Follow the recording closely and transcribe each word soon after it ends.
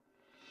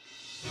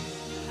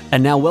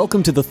And now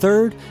welcome to the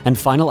third and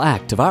final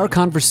act of our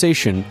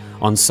conversation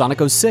on Sonic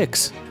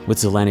 06 with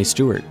Zelani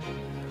Stewart.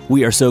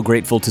 We are so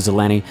grateful to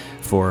Zelani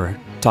for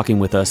talking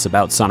with us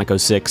about Sonic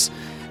 06,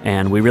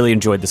 and we really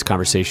enjoyed this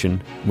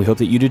conversation. We hope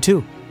that you do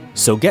too.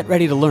 So get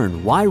ready to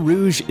learn why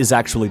Rouge is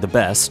actually the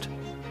best,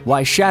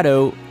 why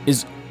Shadow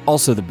is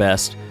also the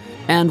best,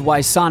 and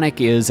why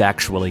Sonic is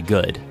actually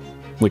good,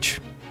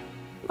 which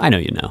I know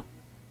you know.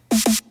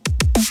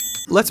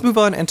 Let's move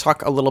on and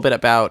talk a little bit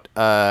about,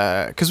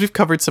 because we've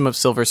covered some of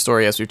Silver's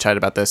story as we've chatted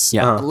about this.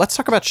 Yeah. Let's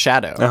talk about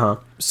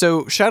Shadow.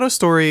 So Shadow's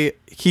story,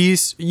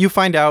 you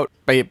find out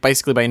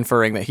basically by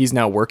inferring that he's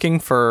now working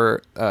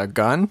for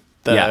Gun,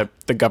 the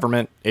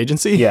government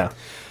agency. Yeah.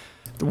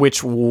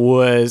 Which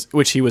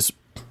he was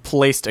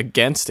placed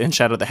against in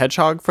Shadow the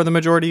Hedgehog for the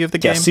majority of the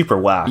game. Yeah, super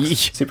whack.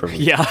 Super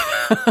weak. Yeah.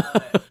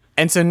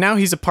 And so now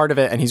he's a part of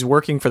it, and he's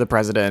working for the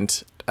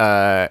president,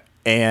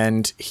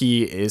 and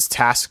he is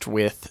tasked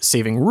with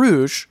saving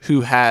Rouge,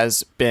 who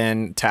has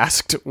been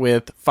tasked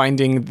with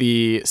finding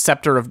the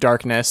Scepter of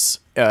Darkness,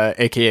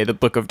 a.k.a. the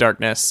Book of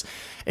Darkness,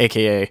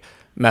 a.k.a.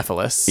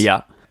 Mephiles.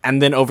 Yeah.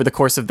 And then over the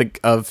course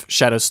of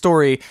Shadow's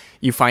story,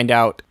 you find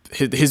out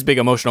his big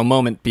emotional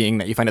moment being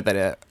that you find out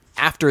that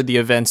after the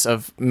events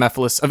of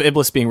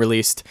Iblis being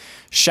released,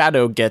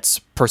 Shadow gets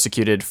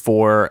persecuted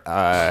for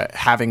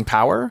having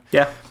power.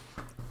 Yeah.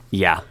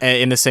 Yeah.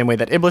 In the same way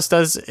that Iblis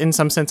does in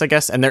some sense, I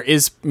guess. And there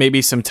is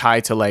maybe some tie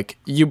to, like,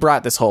 you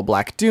brought this whole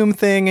Black Doom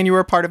thing and you were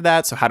a part of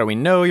that, so how do we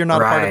know you're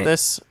not a part of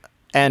this?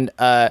 And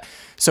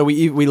so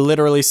we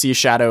literally see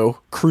Shadow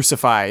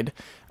crucified,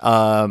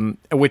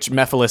 which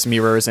Mephiles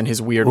mirrors in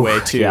his weird way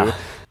too. Yeah.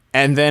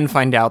 And then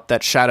find out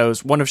that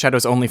one of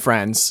Shadow's only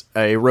friends,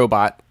 a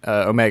robot,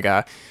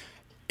 Omega,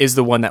 is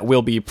the one that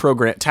will be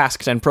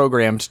tasked and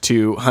programmed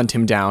to hunt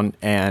him down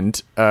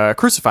and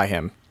crucify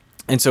him.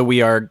 And so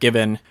we are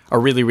given a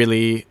really,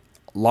 really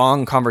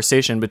long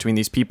conversation between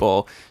these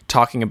people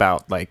talking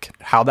about, like,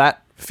 how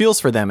that feels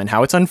for them and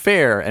how it's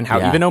unfair and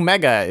how even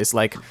Omega is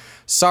like,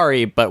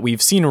 sorry, but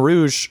we've seen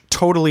Rouge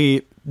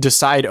totally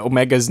decide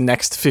Omega's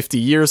next 50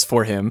 years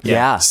for him.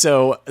 Yeah.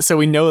 So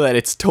we know that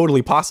it's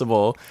totally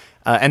possible,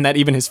 and that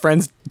even his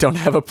friends don't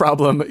have a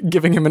problem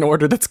giving him an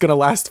order that's going to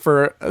last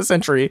for a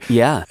century.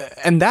 Yeah.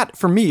 And that,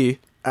 for me,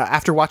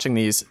 after watching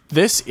these,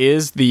 this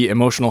is the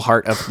emotional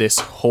heart of this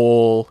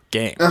whole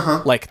game.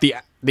 Like,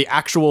 the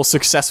actual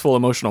successful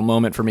emotional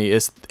moment for me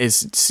is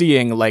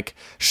seeing, like,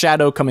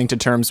 Shadow coming to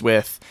terms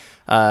with,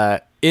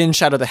 in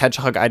Shadow the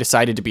Hedgehog, I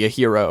decided to be a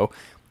hero.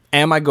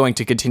 Am I going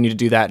to continue to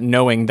do that,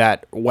 knowing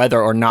that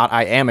whether or not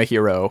I am a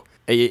hero,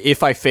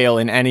 if I fail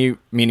in any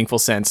meaningful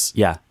sense,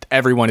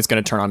 everyone is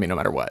going to turn on me no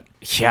matter what.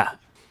 Yeah.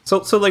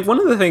 So like one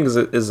of the things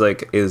is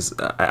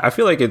I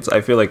feel like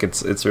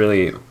it's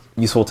really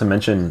useful to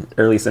mention,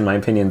 or at least in my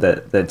opinion,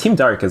 that Team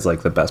Dark is,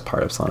 like, the best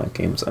part of Sonic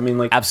games. I mean,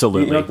 like,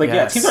 absolutely.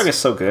 Team Dark is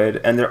so good,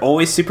 and they're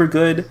always super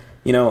good,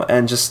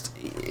 and just,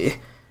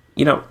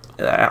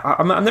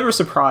 I'm never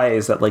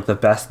surprised that, like, the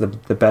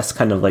best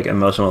kind of, like,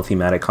 emotional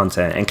thematic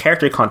content and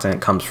character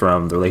content comes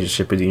from the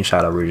relationship between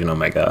Shadow, Rouge, and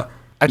Omega.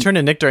 I turned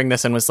to Nick during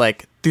this and was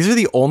like, these are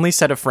the only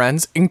set of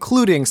friends,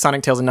 including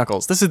Sonic, Tails, and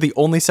Knuckles. This is the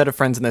only set of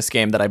friends in this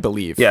game that I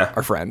believe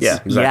are friends. Yeah,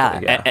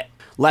 exactly. Yeah.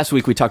 Last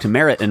week we talked to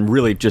Merritt and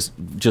really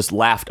just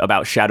laughed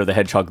about Shadow the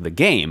Hedgehog, the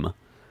game,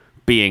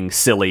 being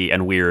silly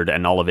and weird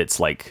and all of its,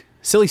 like,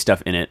 silly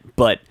stuff in it.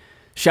 But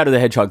Shadow the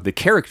Hedgehog, the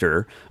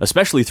character,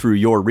 especially through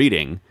your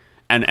reading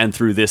and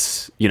through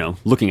this,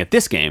 looking at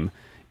this game,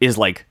 is,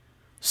 like,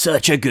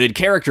 such a good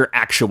character,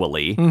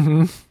 actually.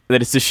 Mm-hmm.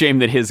 That it's a shame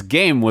that his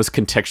game was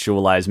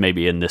contextualized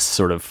maybe in this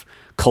sort of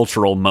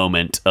cultural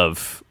moment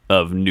of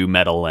nu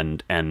metal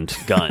and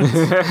guns,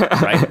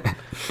 right?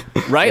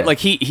 Yeah. Like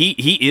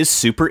he is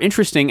super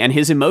interesting, and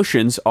his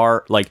emotions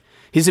are, like,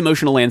 his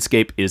emotional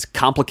landscape is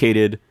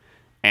complicated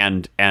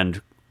and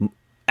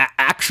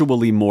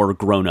actually more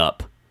grown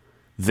up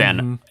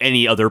than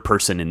any other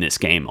person in this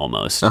game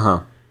almost.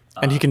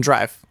 And he can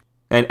drive.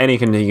 And he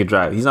can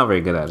drive. He's not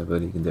very good at it,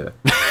 but he can do it.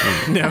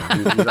 No.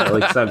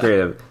 He's not great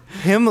at it.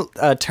 Him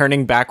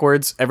turning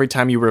backwards every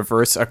time you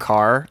reverse a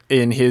car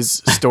in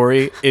his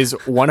story is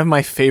one of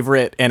my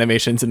favorite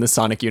animations in the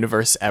Sonic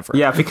universe ever.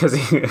 Yeah, because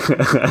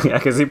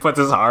he puts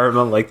his arm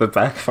on, like, the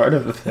back part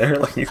of there,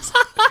 like he's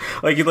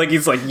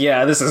like,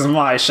 yeah, this is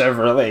my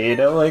Chevrolet,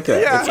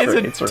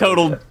 it's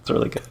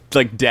really good,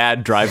 like,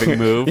 dad driving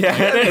move. Yeah,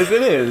 it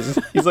is.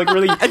 He's like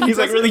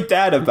really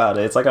dad about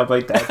it. It's like how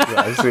my dad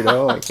drives,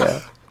 like,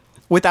 yeah.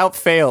 Without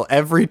fail,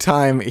 every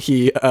time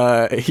he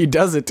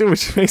does it too,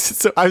 which makes it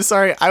so. I'm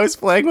sorry, I was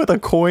playing with a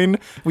coin.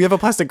 We have a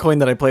plastic coin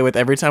that I play with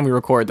every time we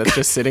record that's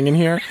just sitting in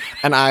here,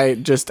 and I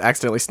just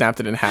accidentally snapped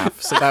it in half.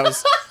 So that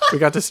was We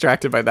got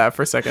distracted by that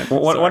for a second.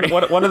 One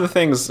of the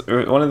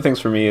things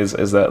for me is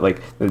that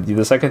like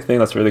the second thing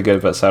that's really good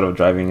about Shadow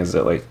driving is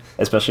that like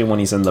especially when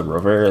he's in the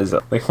rover is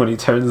that like when he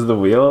turns the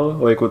wheel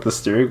like with the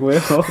steering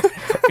wheel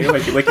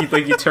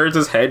he turns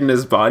his head and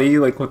his body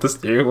like with the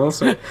steering wheel,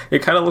 so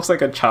it kind of looks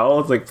like a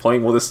child like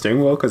playing with a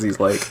steering wheel because he's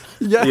like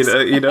Yes.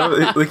 you know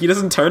like he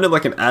doesn't turn it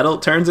like an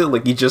adult turns it,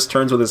 like he just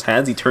turns with his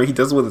hands. He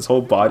does it with his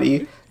whole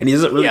body, and he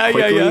does it really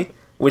quickly.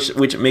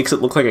 Which makes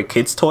it look like a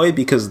kid's toy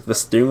because the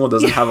steering wheel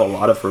doesn't have a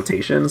lot of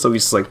rotation, so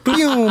he's just like,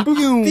 boom,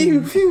 boom,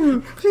 pew,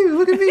 pew, pew,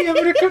 look at me, I'm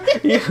gonna go.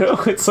 You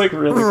know, it's like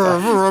really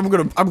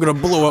bad. I'm gonna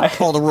blow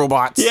up all the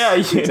robots. Yeah,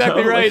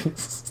 exactly right. Like,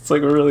 it's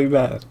like really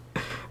bad.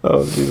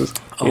 Oh Jesus,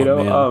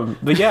 man.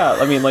 But yeah,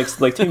 I mean,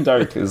 like Team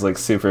Dark is like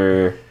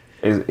super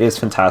is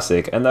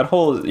fantastic, and that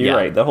whole you're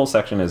right, that whole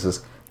section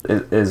is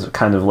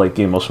kind of like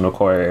the emotional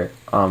core.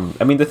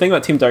 I mean, the thing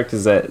about Team Dark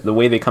is that the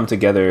way they come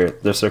together,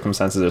 their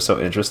circumstances are so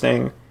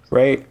interesting,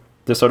 right?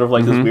 They're sort of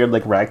like this weird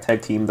like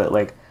ragtag team that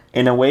like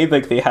in a way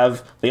like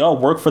they all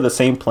work for the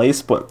same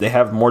place, but they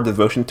have more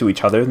devotion to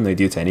each other than they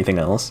do to anything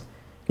else.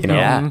 You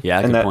know? Yeah,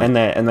 and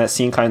that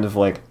scene kind of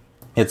like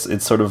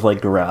it's sort of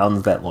like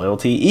grounds that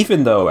loyalty.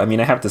 Even though I mean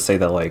I have to say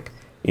that like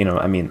you know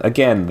I mean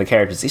again the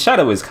characters,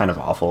 Shadow is kind of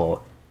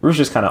awful. Rouge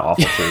is kind of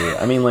awful too.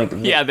 I mean, like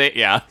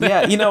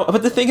yeah, you know.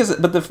 But the thing is,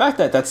 but the fact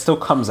that still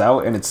comes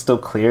out and it's still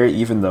clear,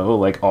 even though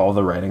like all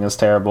the writing is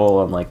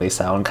terrible and like they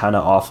sound kind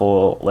of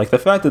awful. Like the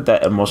fact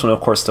that emotional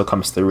core still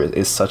comes through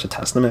is such a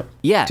testament.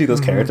 To those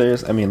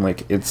characters. I mean,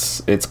 like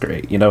it's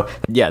great. You know.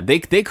 Yeah, they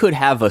could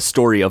have a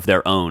story of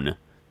their own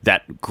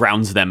that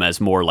grounds them as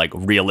more like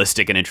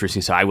realistic and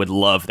interesting. So I would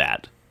love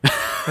that.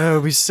 That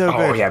would be so good.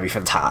 Oh yeah, it'd be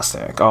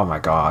fantastic. Oh my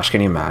gosh,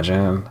 can you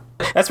imagine?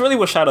 That's really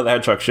what Shadow the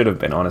Hedgehog should have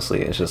been,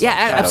 honestly. It's just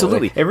Shadow,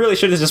 absolutely. It really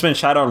should have just been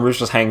Shadow and Rouge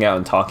just hanging out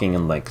and talking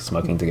and like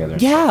smoking together.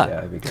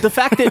 The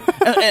fact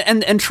that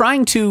and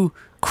trying to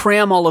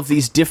cram all of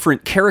these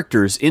different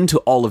characters into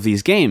all of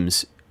these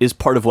games is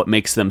part of what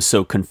makes them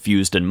so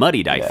confused and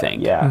muddied. I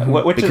think. Yeah,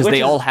 because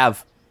they all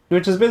have,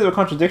 which is a bit of a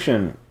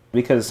contradiction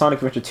because Sonic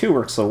Adventure 2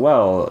 works so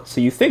well.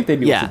 So you think they'd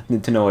be able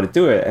to know how to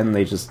do it, and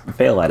they just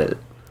fail at it.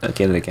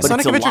 Again and again.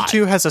 Sonic Adventure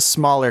 2 has a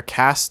smaller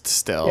cast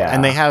still,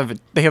 and they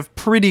have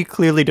pretty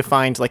clearly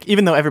defined, like,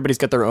 even though everybody's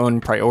got their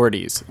own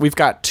priorities, we've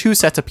got two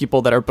sets of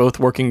people that are both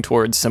working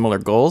towards similar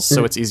goals,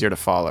 so it's easier to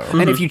follow.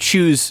 And if you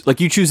choose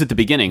at the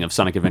beginning of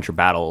Sonic Adventure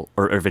Battle,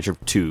 or Adventure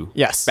 2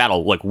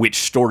 Battle, like, which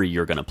story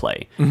you're going to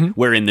play,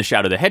 where in the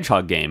Shadow the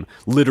Hedgehog game,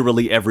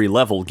 literally every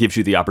level gives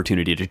you the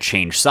opportunity to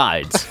change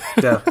sides.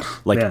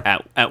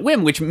 At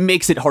whim, which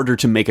makes it harder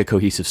to make a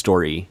cohesive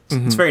story.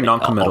 It's very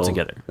non-committal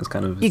altogether. It's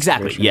kind of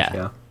exactly,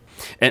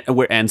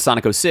 And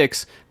Sonic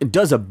 06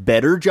 does a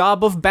better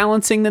job of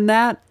balancing than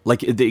that. Like,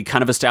 they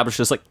kind of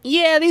establishes, like,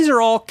 these are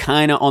all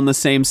kind of on the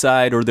same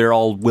side, or they're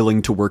all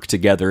willing to work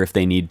together if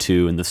they need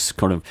to, and this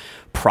kind of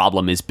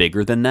problem is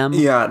bigger than them.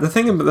 Yeah, the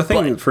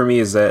thing for me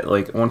is that,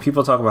 like, when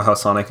people talk about how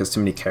Sonic has too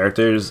many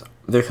characters,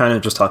 they're kind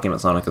of just talking about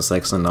Sonic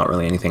 06 and not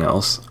really anything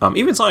else.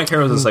 Even Sonic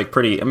Heroes is, like,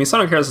 pretty... I mean,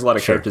 Sonic Heroes has a lot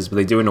of characters, but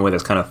they do it in a way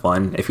that's kind of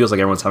fun. It feels like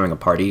everyone's having a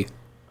party.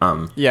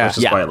 Which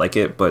is why I like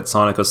it, but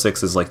Sonic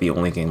 06 is like the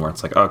only game where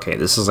it's like, okay,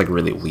 this is like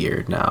really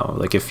weird now.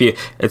 Like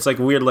it's like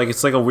weird, like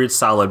it's like a weird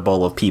salad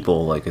bowl of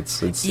people. Like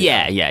it's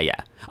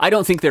I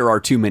don't think there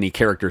are too many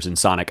characters in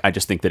Sonic. I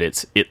just think that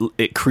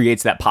it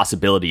creates that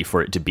possibility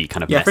for it to be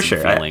kind of messy for sure.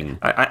 feeling.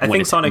 I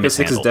think Sonic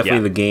 06 is definitely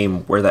the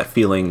game where that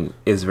feeling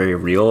is very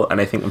real, and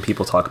I think when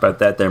people talk about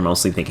that, they're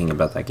mostly thinking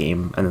about that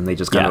game, and then they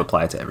just kind of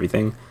apply it to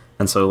everything.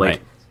 And so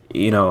like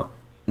you know.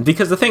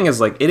 Because the thing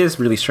is, like, it is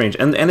really strange,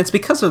 and it's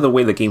because of the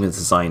way the game is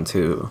designed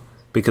too.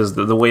 Because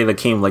the way the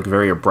game like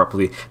very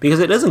abruptly, because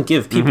it doesn't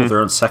give people their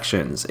own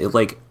sections. It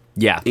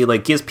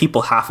it gives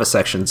people half a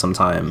section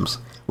sometimes,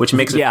 which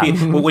makes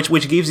it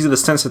which gives you the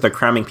sense that they're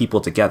cramming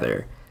people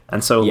together.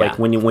 And so like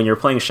when you're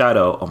playing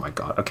Shadow, oh my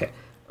god, okay,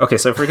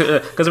 so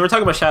because if we're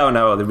talking about Shadow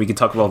now, then we can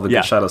talk about all the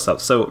good Shadow stuff.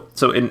 So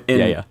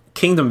in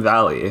Kingdom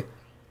Valley,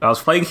 I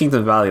was playing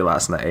Kingdom Valley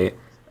last night.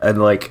 And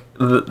like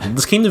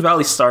this Kingdom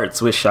Valley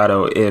starts with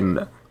Shadow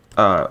in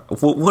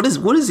what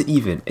is it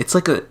even? It's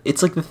like the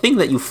thing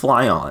that you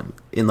fly on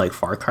in like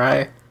Far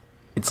Cry.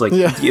 It's like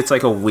it's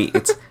like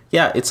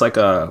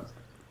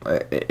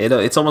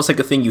it's almost like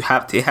a thing you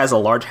have. It has a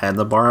large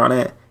handlebar on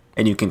it,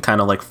 and you can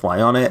kind of like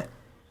fly on it.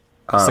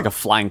 It's like a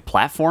flying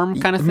platform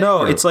kind of thing.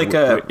 No, it's like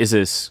is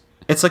this?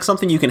 It's like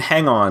something you can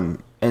hang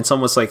on, and it's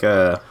almost like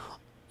a.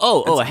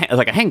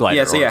 Like a hang glider.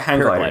 Yeah, so hang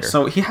glider.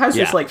 So he has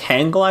this like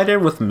hang glider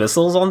with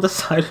missiles on the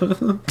side of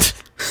him.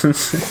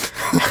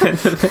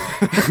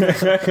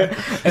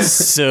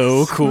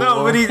 So cool.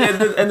 No, but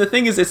and the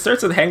thing is, it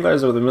starts with hang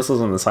gliders with the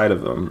missiles on the side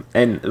of them,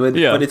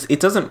 but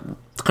it doesn't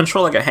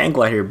control like a hang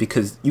glider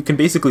because you can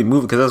basically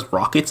move it because it has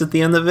rockets at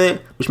the end of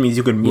it, which means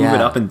you can move it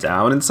up and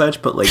down and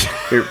such. But like,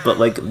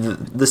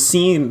 the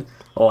scene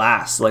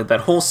lasts like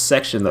that whole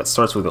section that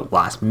starts with it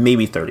lasts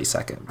maybe 30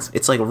 seconds.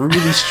 It's like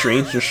really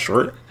strange and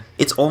short.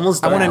 it's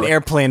almost. I want an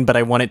airplane, but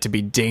I want it to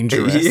be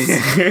dangerous.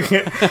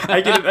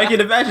 I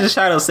can imagine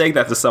Shadow saying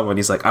that to someone.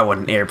 He's like, I want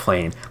an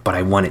airplane, but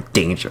I want it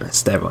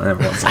dangerous.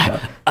 Everyone's like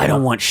that. I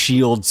don't want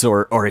shields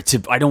or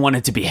I don't want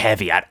it to be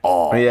heavy at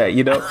all. Yeah,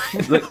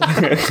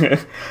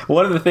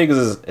 one of the things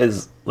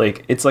is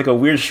like it's like a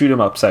weird shoot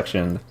 'em up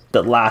section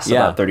that lasts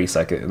about 30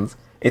 seconds.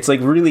 It's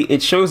like really,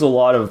 it shows a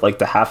lot of like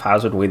the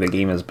haphazard way the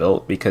game is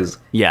built, because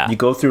you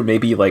go through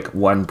maybe like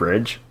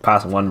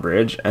past one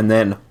bridge, and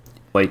then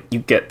like you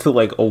get to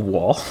like a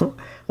wall,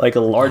 like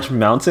a large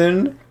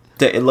mountain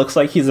that it looks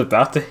like he's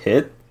about to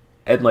hit,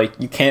 and like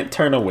you can't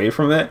turn away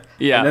from it.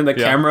 Yeah. And then the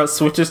camera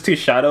switches to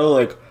Shadow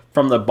like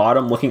from the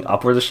bottom looking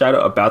upwards of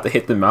Shadow about to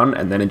hit the mountain,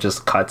 and then it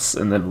just cuts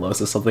and then loads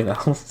to something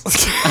else.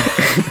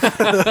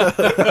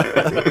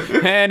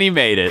 And he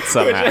made it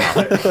somehow.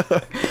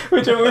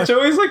 which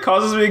always like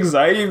causes me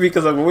anxiety,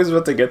 because I'm always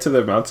about to get to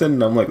the mountain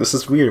and I'm like, this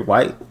is weird.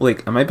 Why?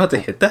 Like, am I about to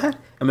hit that?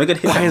 Am I gonna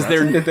hit that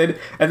mountain?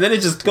 And then it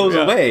just goes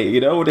away,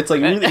 you know? And it's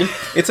like really,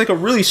 it's like a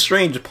really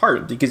strange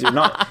part, because you're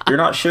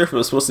not sure if it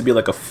was supposed to be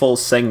like a full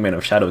segment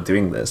of Shadow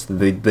doing this.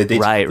 They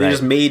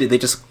just made it. They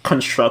just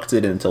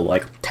constructed it into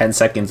like 10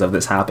 seconds of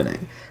this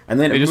happening, and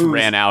then they just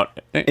ran out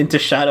into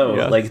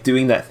Shadow like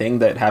doing that thing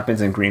that happens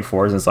in Green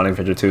Forest and Sonic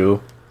Adventure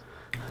 2,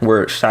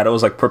 where Shadow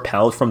is like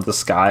propelled from the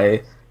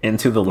sky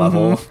into the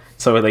level.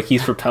 So like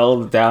he's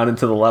propelled down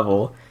into the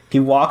level.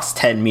 He walks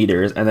 10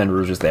 meters, and then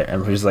Rouge is there,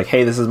 and Rouge is like,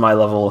 "Hey, this is my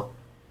level."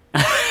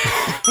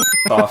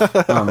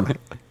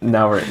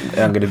 Now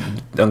I'm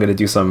gonna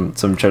do some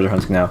treasure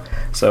hunting now.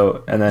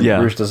 So, and then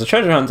Rouge does the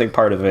treasure hunting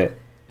part of it.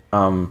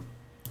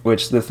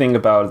 Which the thing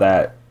about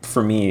that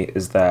for me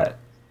is that,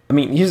 I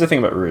mean, here's the thing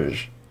about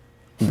Rouge,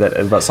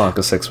 about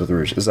Sonic 06 with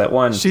Rouge, is that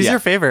one, she's your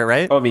favorite,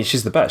 right? Oh, I mean,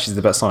 she's the best. She's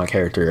the best Sonic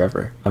character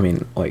ever. I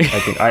mean, like, I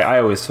think I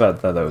always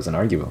felt that was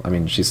inarguable. I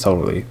mean, she's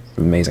totally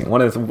amazing.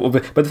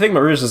 But the thing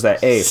about Rouge is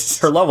that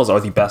her levels are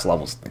the best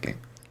levels in the game.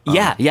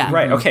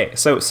 Right. Okay.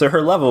 So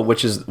her level,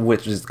 which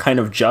is kind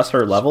of just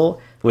her level,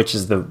 which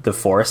is the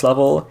forest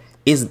level,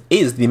 is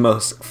the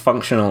most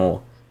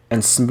functional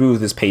and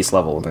smoothest pace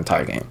level in the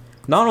entire game.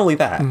 Not only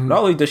that, not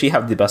only does she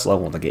have the best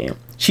level in the game,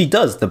 she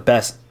does the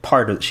best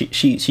part of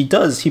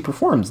she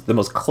performs the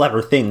most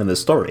clever thing in the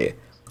story,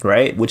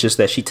 right? Which is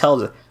that she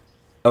tells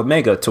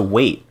Omega to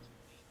wait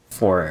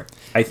for,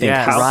 I think,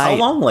 how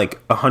long, like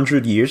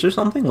 100 years or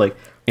something. Like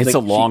it's a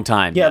long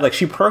time. Yeah, like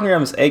she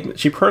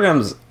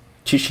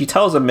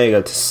tells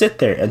Omega to sit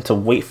there and to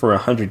wait for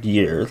 100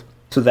 years,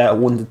 so that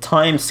when the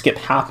time skip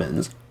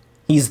happens,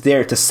 he's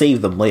there to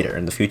save them later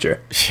in the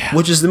future,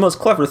 which is the most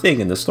clever thing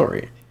in the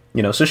story.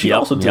 You know, so she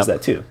also does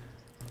that too.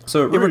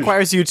 So it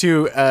requires you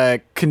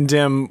to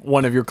condemn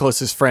one of your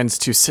closest friends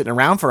to sitting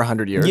around for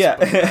 100 years. Yeah,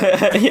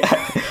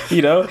 yeah.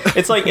 You know,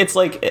 it's like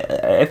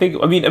I think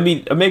I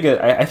mean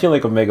Omega. I feel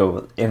like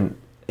Omega in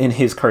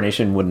his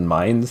carnation wouldn't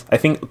mind. I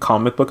think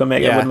comic book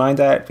Omega would mind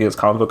that, because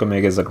comic book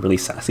Omega is like really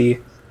sassy.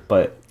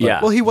 But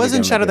well, he was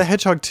in Shadow the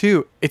Hedgehog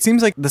too. It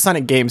seems like the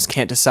Sonic games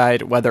can't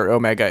decide whether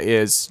Omega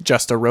is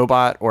just a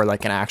robot or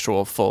like an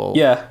actual full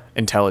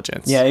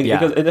intelligence. Yeah, it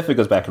definitely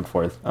goes back and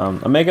forth.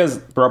 Omega's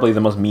probably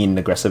the most mean and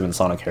aggressive in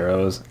Sonic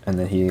Heroes, and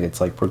then he gets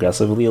like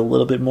progressively a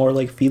little bit more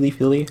like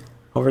feely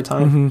over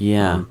time.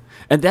 Yeah,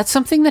 and that's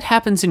something that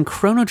happens in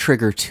Chrono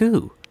Trigger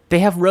too. They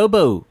have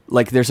Robo.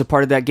 Like, there's a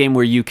part of that game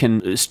where you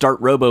can start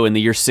Robo in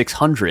the year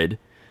 600.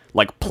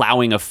 Like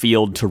plowing a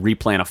field to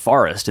replant a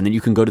forest, and then you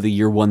can go to the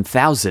year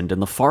 1000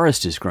 and the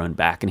forest is grown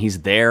back and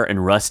he's there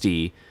and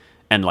rusty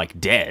and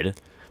like dead,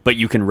 but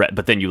you can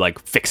but then you like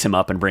fix him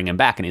up and bring him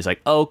back, and he's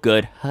like, "Oh,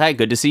 good. Hi,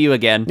 good to see you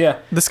again." Yeah.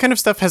 This kind of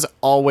stuff has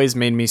always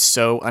made me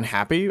so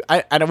unhappy.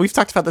 I know we've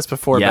talked about this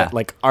before, but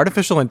like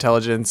artificial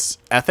intelligence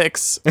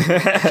ethics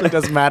actually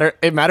does matter.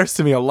 It matters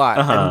to me a lot.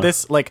 And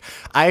this, like,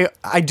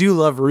 I do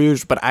love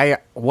Rouge, but I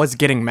was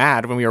getting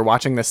mad when we were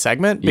watching this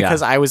segment,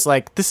 because I was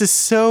like, this is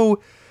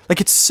so,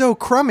 like, it's so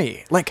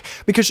crummy. Like,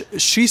 because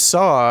she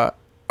saw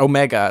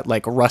Omega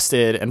like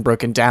rusted and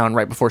broken down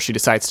right before she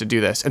decides to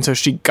do this, and so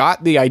she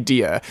got the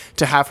idea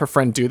to have her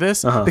friend do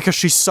this because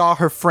she saw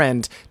her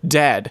friend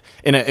dead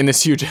in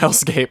this huge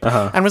hellscape,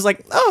 and was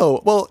like,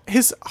 oh well,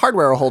 his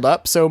hardware will hold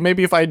up, so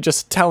maybe if I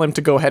just tell him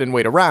to go ahead and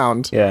wait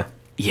around.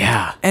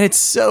 Yeah. And it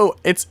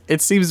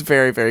seems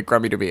very, very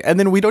grummy to me. And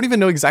then we don't even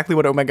know exactly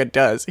what Omega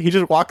does. He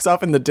just walks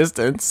off in the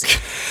distance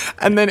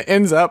and then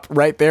ends up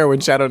right there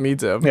when Shadow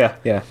needs him.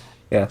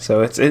 Yeah,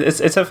 so it's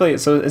definitely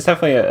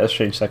a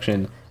strange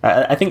section.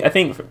 I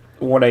think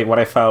what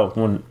I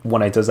found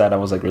when I does that, I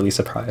was like really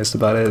surprised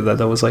about it.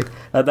 That was like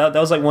that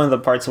was like one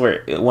of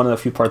the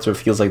few parts where it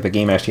feels like the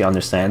game actually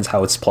understands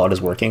how its plot is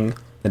working,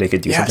 that they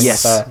could do something like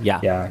that.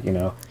 Yeah, you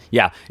know.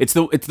 Yeah, it's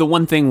the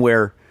one thing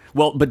where,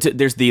 well, but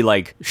there's the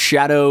like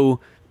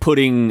Shadow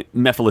putting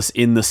Mephiles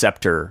in the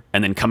scepter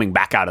and then coming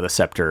back out of the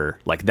scepter,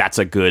 like that's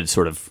a good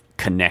sort of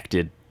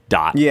connected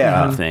dot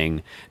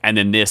thing, and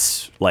then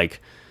this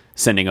like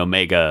sending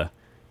Omega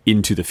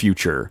into the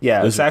future.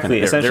 Yeah,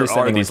 exactly. Essentially,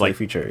 sending these like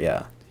future.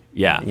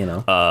 Yeah. You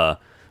know.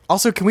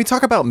 Also, can we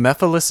talk about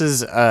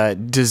Mephilis's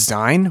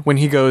design when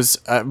he goes,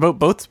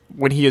 both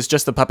when he is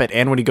just the puppet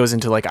and when he goes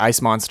into like Ice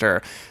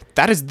Monster?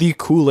 That is the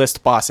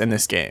coolest boss in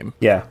this game.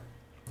 Yeah.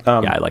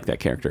 Yeah, I like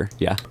that character.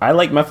 Yeah. I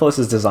like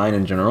Mephilis's design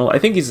in general. I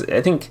think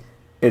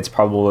it's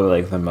probably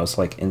like the most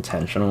like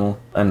intentional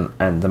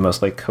and the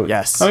most like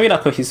yes. maybe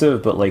not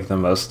cohesive, but like the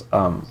most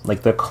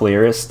like the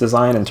clearest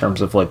design in terms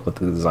of like what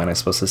the design is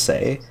supposed to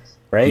say,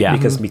 right? Yeah.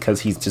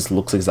 Because he just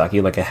looks exactly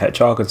like a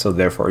hedgehog, and so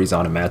therefore he's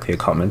automatically a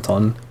comment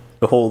on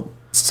the whole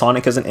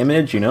Sonic as an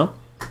image, you know?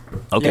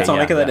 Okay.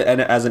 Sonic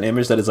as an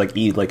image that is like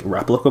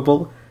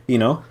replicable, you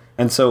know?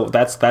 And so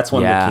that's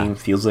when the game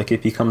feels like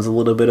it becomes a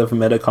little bit of a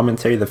meta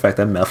commentary. The fact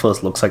that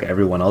Mephiles looks like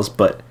everyone else,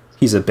 but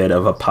he's a bit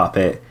of a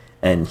puppet.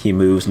 And he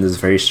moves in this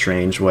very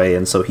strange way,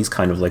 and so he's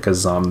kind of like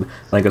a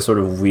like a sort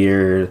of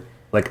weird,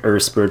 like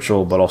earth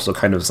spiritual, but also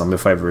kind of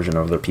zombified version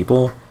of other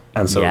people.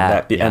 And so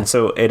and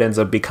so it ends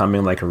up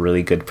becoming like a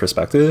really good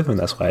perspective, and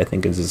that's why I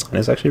think his design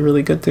is actually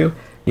really good too.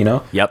 You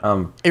know? Yep.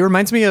 It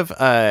reminds me of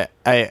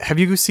have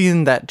you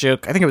seen that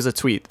joke? I think it was a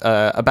tweet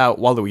about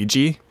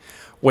Waluigi,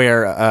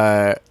 where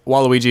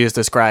Waluigi is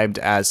described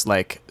as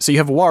like, so you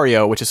have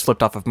Wario, which is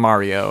flipped off of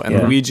Mario,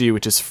 and Luigi,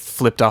 which is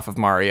flipped off of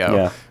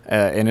Mario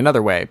in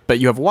another way. But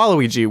you have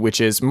Waluigi, which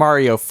is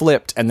Mario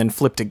flipped and then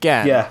flipped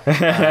again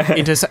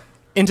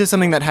into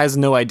something that has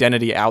no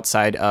identity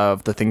outside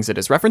of the things it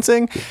is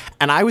referencing.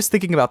 And I was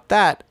thinking about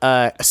that,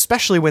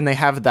 especially when they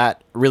have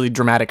that really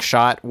dramatic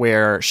shot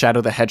where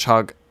Shadow the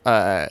Hedgehog,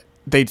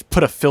 they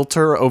put a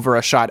filter over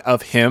a shot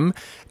of him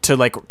to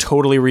like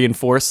totally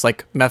reinforce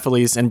like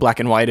Mephiles in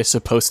black and white is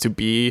supposed to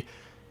be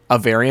a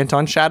variant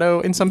on Shadow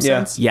in some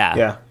sense.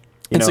 Yeah.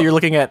 So you're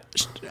looking at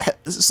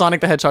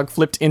Sonic the Hedgehog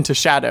flipped into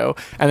Shadow,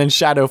 and then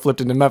Shadow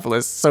flipped into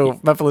Mephiles. So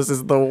Mephiles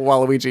is the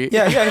Waluigi.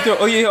 Yeah.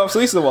 Oh, yeah.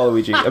 Absolutely, he's the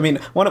Waluigi. I mean,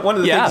 one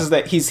of the things is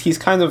that he's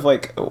kind of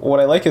like, what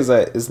I like is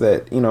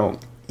that you know,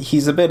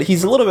 he's a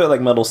little bit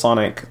like Metal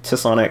Sonic to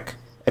Sonic,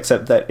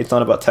 except that it's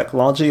not about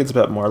technology. It's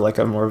about more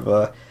of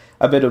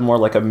a bit of more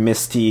like a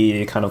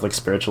misty kind of like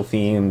spiritual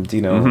themed,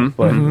 you know,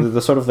 but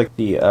the sort of like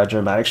the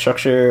dramatic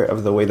structure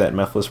of the way that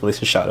Mephiles relates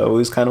to Shadow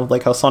is kind of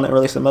like how Sonic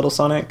relates to Metal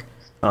Sonic.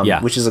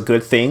 Which is a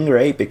good thing,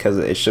 right? Because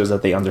it shows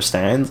that they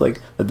understand like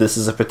that this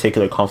is a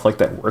particular conflict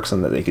that works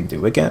and that they can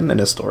do again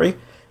in a story.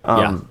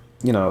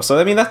 You know, so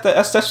I mean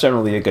that's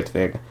generally a good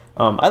thing.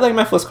 I like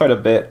Mephiles quite a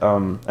bit.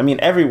 I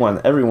mean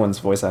everyone's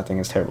voice acting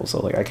is terrible, so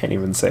like I can't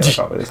even say like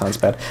oh it sounds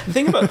bad. The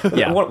thing about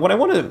what I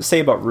want to say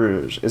about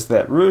Rouge is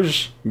that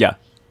Rouge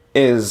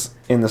is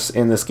in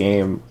this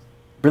game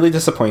really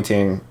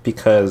disappointing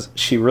because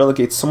she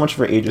relegates so much of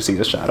her agency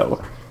to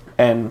Shadow.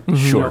 And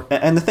sure.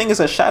 And the thing is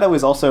that Shadow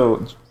is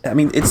also, I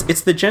mean,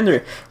 it's the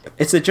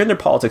gender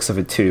politics of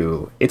it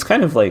too. It's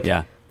kind of like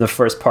the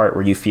first part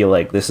where you feel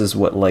like this is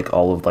what like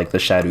all of like the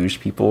Shadowge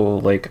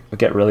people like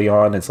get really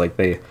on. It's like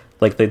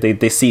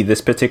they see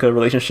this particular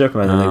relationship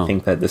and then they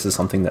think that this is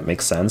something that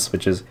makes sense,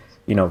 which is,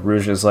 you know,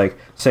 Rouge is like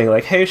saying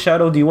like, hey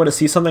Shadow, do you want to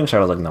see something?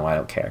 Shadow's like, no, I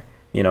don't care.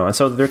 You know, and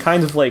so they're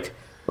kind of like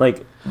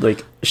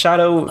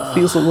Shadow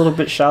feels a little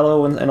bit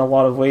shallow in a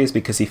lot of ways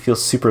because he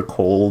feels super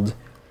cold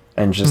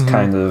and just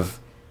kind of,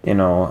 you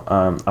know,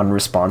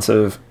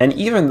 unresponsive. And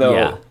even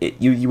though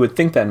you would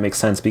think that makes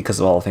sense because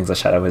of all the things that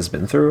Shadow has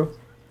been through,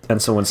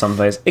 and so in some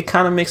ways it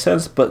kind of makes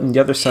sense, but in the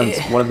other sense,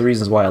 one of the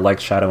reasons why I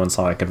liked Shadow in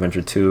Sonic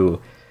Adventure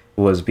 2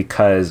 was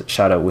because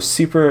Shadow was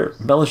super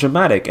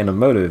melodramatic and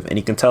emotive, and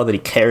you can tell that he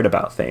cared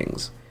about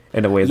things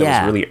in a way that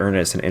was really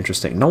earnest and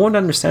interesting. No one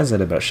understands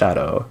that about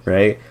Shadow,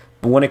 right?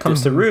 But when it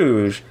comes to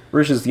Rouge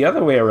is the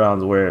other way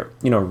around, where,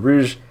 you know,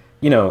 Rouge,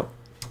 you know,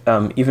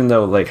 even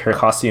though like her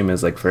costume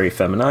is like very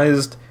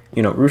feminized,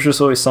 you know, Rouge is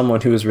always someone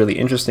who is really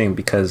interesting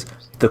because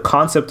the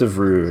concept of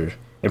Rouge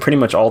and pretty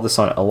much a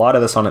lot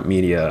of the Sonic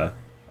media,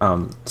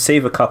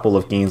 save a couple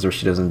of games where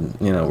she doesn't,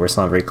 you know, where it's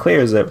not very clear,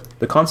 is that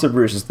the concept of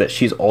Rouge is that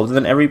she's older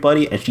than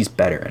everybody and she's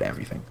better at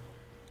everything.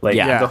 Like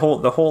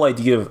the whole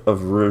idea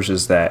of Rouge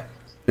is that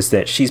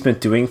she's been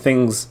doing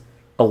things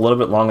a little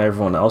bit longer than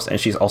everyone else, and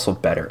she's also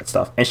better at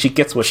stuff, and she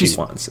gets what she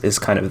wants. Is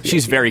kind of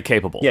she's idea. Very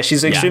capable. Yeah,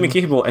 she's extremely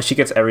capable, and she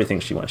gets everything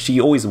she wants. She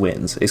always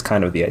wins. Is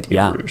kind of the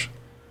idea of Rouge.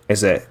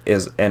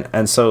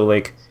 And so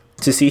like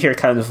to see her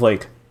kind of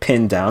like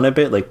pinned down a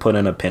bit, like put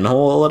in a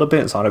pinhole a little bit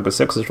in Sonic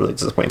 06 is really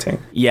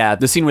disappointing. Yeah,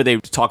 the scene where they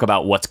talk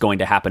about what's going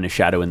to happen to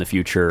Shadow in the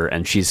future,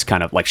 and she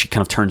kind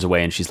of turns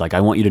away and she's like,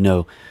 I want you to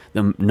know,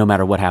 no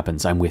matter what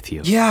happens, I'm with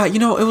you. Yeah, you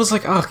know, it was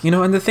like, you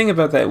know, and the thing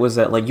about that was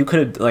that like you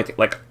could have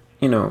like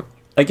you know,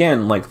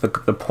 again, like the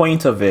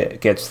point of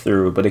it gets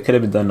through, but it could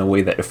have been done in a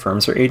way that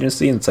affirms her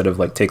agency instead of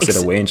like takes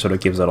it away and sort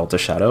of gives it all to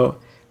Shadow.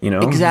 You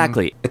know,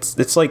 exactly.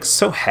 It's like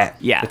so het.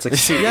 Yeah, it's like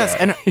yes,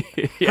 and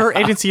her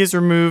agency is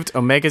removed.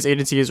 Omega's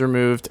agency is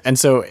removed, and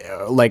so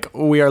like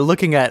we are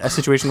looking at a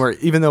situation where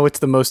even though it's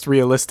the most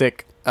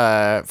realistic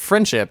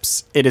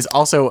friendships, it is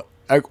also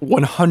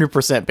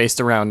 100%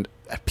 based around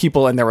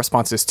people and their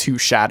responses to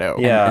Shadow.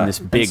 Yeah. And this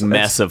big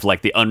mess of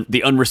like the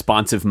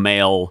unresponsive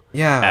male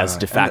as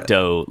de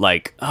facto,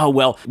 like, oh,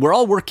 well, we're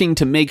all working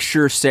to make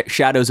sure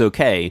Shadow's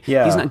okay.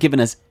 Yeah. He's not giving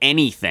us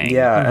anything.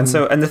 Yeah,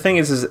 and the thing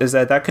is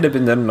that could have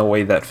been done in a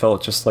way that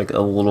felt just like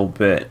a little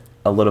bit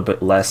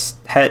less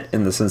het,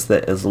 in the sense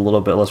that is a little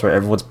bit less where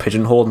everyone's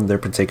pigeonholed in their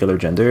particular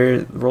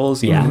gender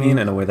roles, you know what I mean,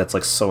 in a way that's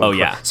like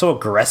so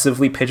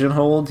aggressively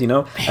pigeonholed, you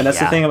know. And that's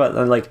the thing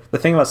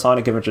about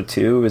Sonic Adventure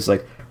 2 is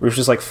like Rouge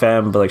is like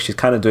femme, but like she's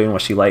kind of doing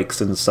what she likes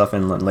and stuff,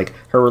 and like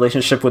her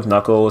relationship with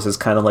Knuckles is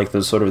kind of like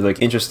the sort of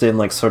like interested,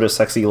 like sort of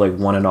sexy, like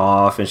one and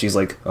off, and she's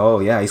like, oh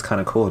yeah, he's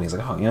kind of cool, and he's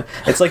like, oh yeah,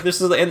 it's like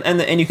this is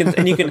and you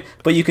can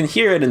but you can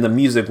hear it in the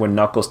music when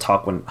Knuckles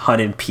when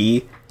Hun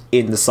P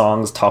in the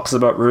songs talks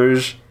about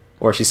Rouge,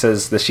 or she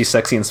says that she's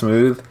sexy and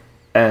smooth,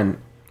 and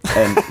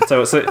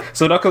so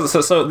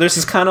Knuckles, so there's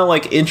this kind of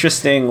like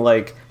interesting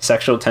like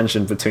sexual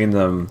tension between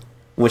them,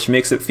 which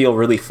makes it feel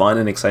really fun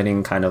and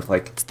exciting, kind of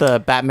like it's the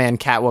Batman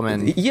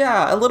Catwoman.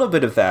 Yeah, a little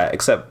bit of that,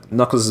 except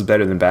Knuckles is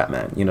better than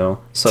Batman, you know.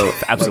 So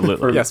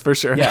absolutely, yes, for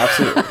sure. Yeah,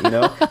 absolutely, you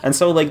know. And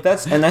so like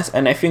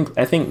and I think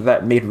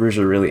that made Rouge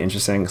a really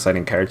interesting,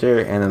 exciting character,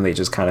 and then they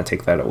just kind of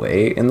take that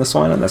away in this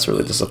one, and that's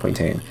really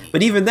disappointing.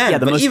 But even then,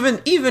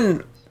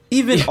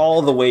 even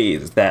all the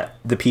ways that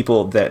the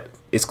people that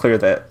it's clear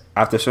that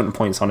after certain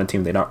points on a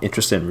team they're not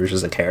interested in Rouge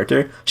as a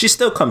character, she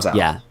still comes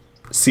out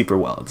super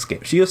well in this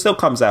game. She still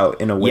comes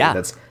out in a way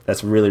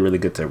that's really, really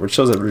good to her, which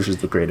shows that Rouge is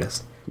the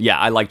greatest. Yeah,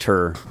 I liked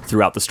her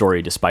throughout the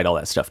story despite all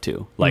that stuff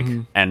too. Like,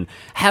 and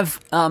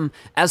have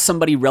as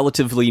somebody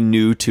relatively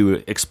new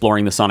to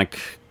exploring the Sonic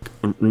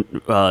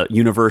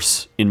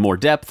universe in more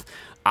depth,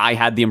 I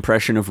had the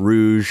impression of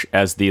Rouge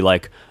as the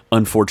like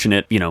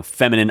unfortunate, you know,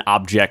 feminine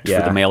object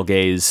for the male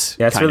gaze.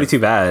 Yeah, it's really too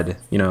bad,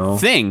 you know.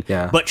 Thing.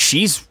 Yeah. But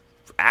she's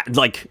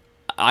like,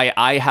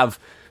 I have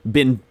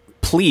been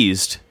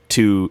pleased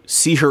to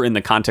see her in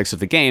the context of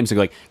the games and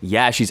go like,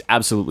 yeah, she's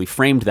absolutely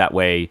framed that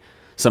way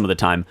some of the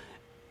time.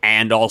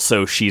 And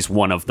also, she's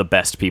one of the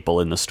best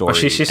people in the story.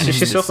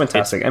 She's so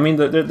fantastic. I mean,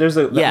 there's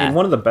I mean,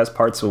 one of the best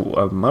parts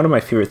of one of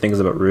my favorite things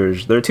about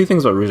Rouge. There are two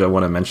things about Rouge I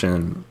want to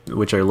mention,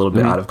 which are a little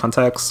bit out of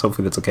context.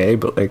 Hopefully, that's okay.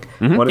 But like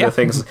one of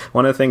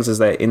the things is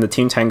that in the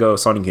Team Tango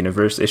Sonic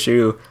Universe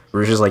issue,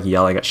 Rouge is like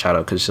yelling at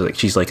Shadow because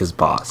she's like his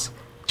boss.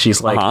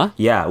 She's like,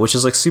 yeah, which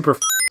is like super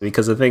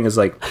because the thing is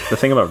like the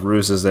thing about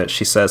Rouge is that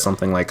she says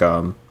something like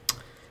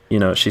you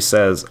know, she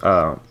says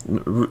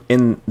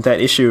in that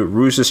issue,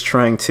 Rouge is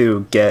trying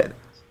to get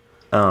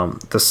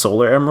the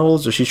solar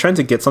emeralds, or she's trying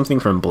to get something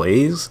from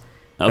Blaze.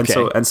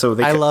 Okay. And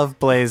so I love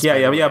Blaze.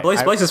 Yeah.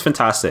 Blaze is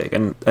fantastic.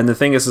 And the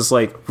thing is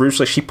like Rouge,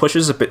 like she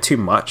pushes a bit too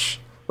much.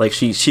 Like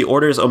she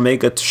orders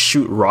Omega to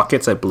shoot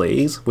rockets at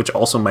Blaze, which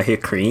also might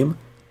hit Cream,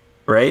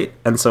 right?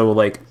 And so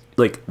like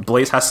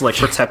Blaze has to like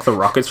protect the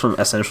rockets from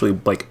essentially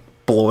like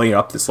blowing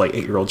up this like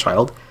 8-year-old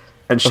child.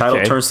 And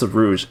Shadow turns to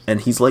Rouge and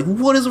he's like,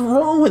 "What is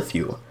wrong with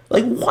you?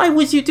 Like, why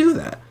would you do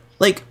that?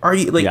 Like, are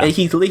you like?"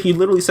 He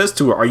literally says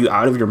to her, "Are you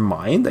out of your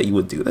mind that you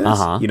would do this?"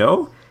 You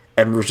know.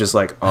 And Rouge just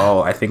like,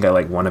 "Oh, I think I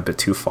like went a bit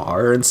too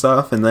far and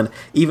stuff." And then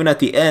even at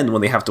the end,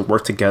 when they have to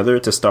work together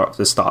to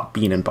stop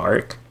Bean and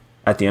Bark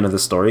at the end of the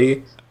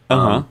story,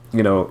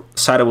 you know,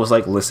 Shadow was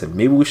like, "Listen,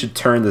 maybe we should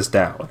turn this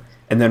down."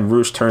 And then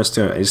Rouge turns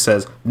to him and he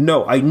says,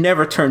 "No, I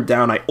never turn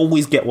down. I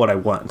always get what I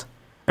want."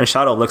 And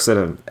Shadow looks at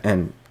him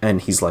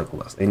and he's like,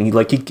 and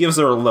he gives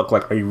her a look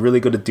like, "Are you really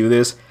going to do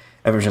this?"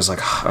 And we're just like,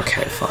 oh,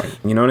 "Okay, fine."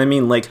 You know what I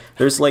mean? Like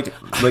there's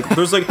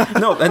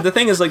no. And the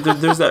thing is like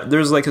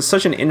there's like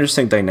such an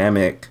interesting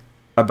dynamic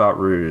about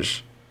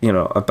Rouge. You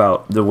know,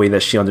 about the way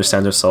that she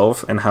understands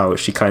herself and how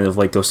she kind of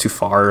like goes too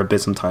far a bit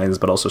sometimes,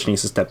 but also she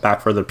needs to step back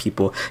for other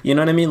people. You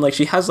know what I mean? Like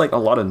she has like a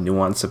lot of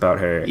nuance about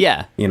her.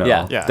 Yeah. You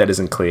know, that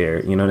isn't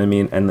clear. You know what I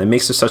mean? And it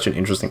makes her such an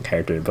interesting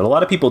character. But a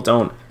lot of people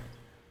don't.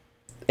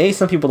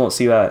 Some people don't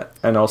see that,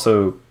 and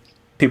also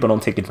people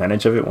don't take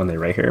advantage of it when they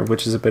write her,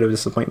 which is a bit of a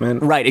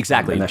disappointment. Right,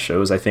 exactly. And that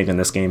shows, I think, in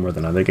this game more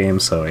than other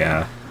games. So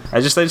yeah,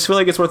 I just feel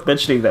like it's worth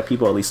mentioning that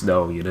people at least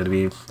know. You know what I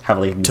mean? Have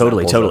like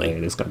totally.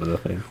 It is kind of the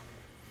thing.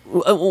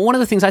 One of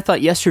the things I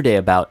thought yesterday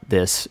about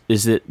this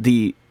is that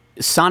the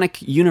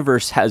Sonic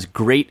universe has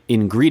great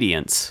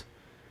ingredients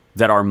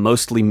that are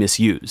mostly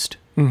misused.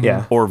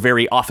 Yeah, or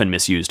very often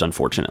misused,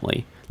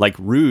 unfortunately. Like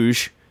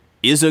Rouge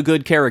is a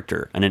good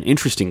character and an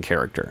interesting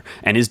character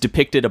and is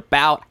depicted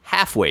about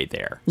halfway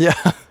there. Yeah.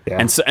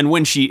 And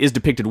when she is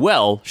depicted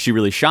well, she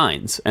really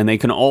shines, and they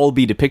can all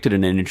be depicted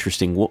in an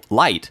interesting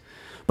light.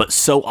 But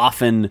so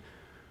often,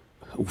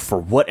 for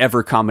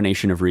whatever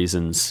combination of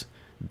reasons,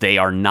 they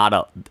are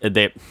not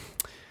the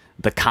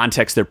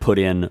context they're put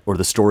in, or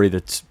the story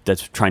that's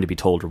trying to be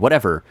told, or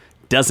whatever,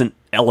 doesn't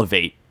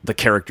elevate the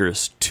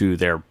characters to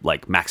their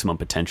like maximum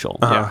potential.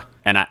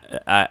 And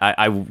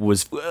I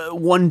was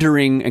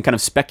wondering and kind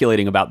of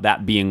speculating about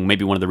that being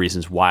maybe one of the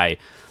reasons why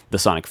the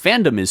Sonic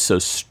fandom is so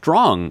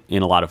strong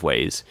in a lot of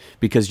ways,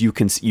 because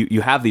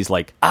you have these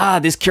like,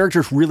 this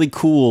character's really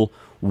cool.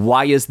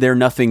 why is there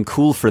nothing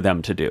cool for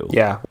them to do?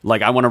 Yeah.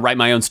 Like, I want to write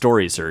my own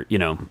stories, or, you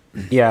know.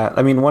 Yeah,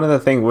 I mean, one of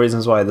the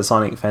reasons why the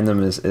Sonic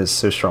fandom is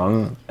so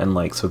strong and,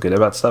 like, so good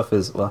about stuff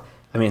is, well,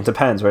 I mean, it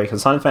depends, right?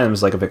 Because Sonic fandom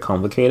is, like, a bit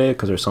complicated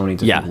because there's so many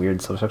different weird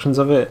subsections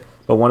of it.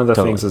 But one of the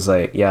things is,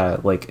 like,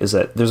 is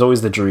that there's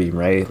always the dream,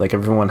 right? Like,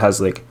 everyone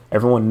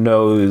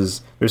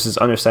knows, there's this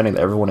understanding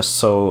that everyone is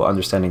so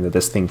understanding that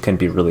this thing can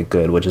be really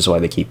good, which is why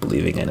they keep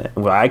believing in it.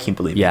 Well, I keep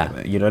believing in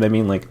it. You know what I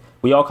mean? Like,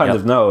 we all kind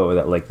of know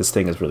that, like, this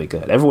thing is really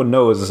good. Everyone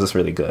knows this is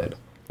really good.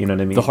 You know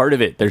what I mean? The heart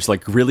of it, there's,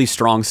 like, really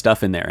strong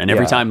stuff in there. And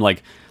every time, we're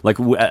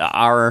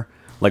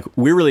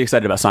really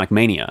excited about Sonic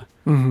Mania,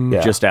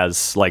 just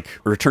as, like,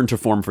 a return to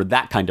form for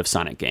that kind of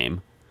Sonic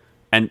game.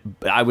 And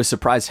I was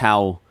surprised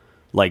how,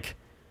 like,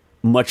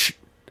 much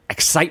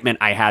excitement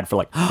I had for,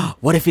 like, oh,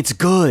 what if it's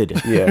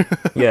good?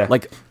 Yeah.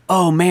 Like,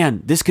 oh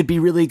man, this could be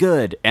really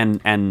good.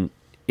 And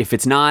if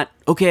it's not,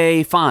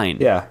 okay, fine.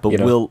 Yeah. But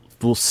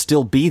we'll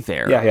still be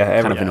there.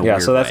 Yeah. Kind of in a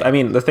weird so that's, way. I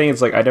mean, the thing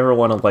is, like, I never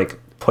want to, like,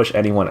 push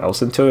anyone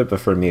else into it, but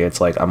for me, it's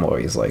like, I'm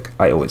always like,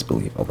 I always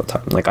believe all the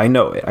time. Like, I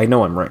know it. I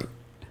know I'm right.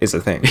 Is the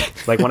thing.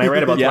 Like, when I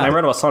read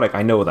about Sonic,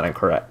 I know that I'm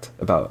correct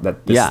about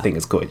that. This thing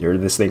is good.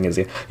 This thing is,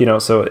 you know.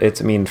 So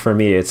it's, I mean, for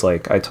me, it's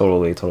like I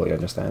totally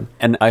understand.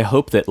 And I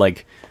hope that,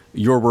 like,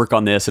 your work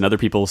on this and other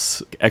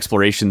people's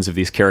explorations of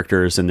these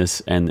characters and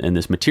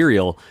this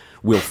material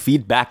will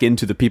feed back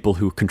into the people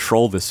who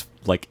control this,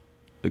 like,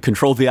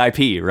 control the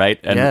IP, right?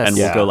 And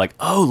we'll go like,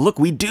 oh, look,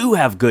 we do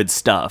have good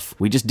stuff.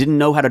 We just didn't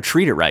know how to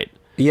treat it right.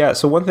 Yeah.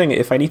 So one thing,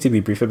 if I need to be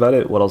brief about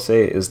it, what I'll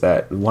say is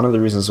that one of the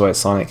reasons why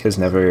Sonic has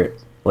never,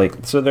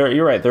 like, so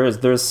you're right.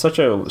 There's such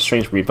a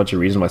strange bunch of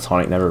reasons why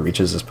Sonic never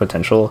reaches his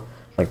potential.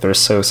 Like, there's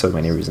so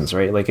many reasons,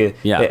 right? Like,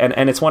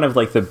 and it's one of,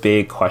 like, the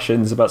big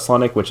questions about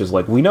Sonic, which is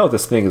like, we know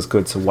this thing is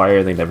good, so why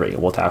are they never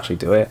able to actually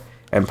do it?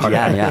 And part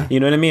of you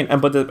know what I mean?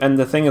 And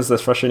the thing is,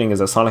 that's frustrating, is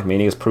that Sonic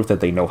Mania is proof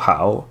that they know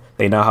how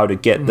to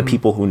get the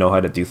people who know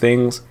how to do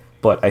things.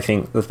 But I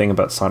think the thing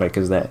about Sonic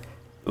is that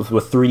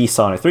with 3D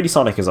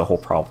Sonic is a whole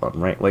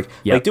problem, right? Like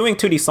doing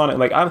 2D Sonic,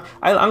 like I'm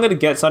gonna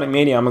get Sonic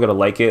Mania, I'm gonna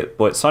like it,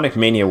 but Sonic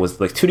Mania was,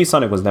 like, 2D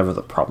Sonic was never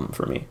the problem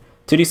for me.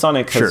 2D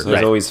Sonic has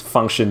always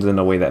functioned in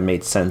a way that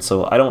made sense,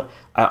 so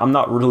I'm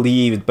not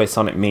relieved by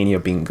Sonic Mania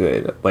being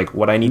good. Like,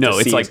 what I need to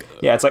see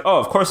it's like, oh,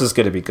 of course it's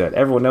going to be good.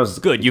 Everyone knows it's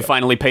good. You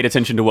finally paid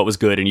attention to what was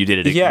good and you did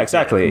it again. Yeah,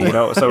 exactly. You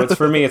know, so it's,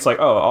 for me, it's like,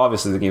 oh,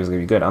 obviously the game is going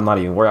to be good. I'm not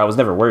even worried. I was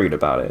never worried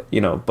about it,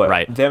 you know,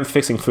 but them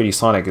fixing 3D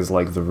Sonic is,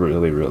 like, the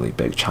really, really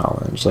big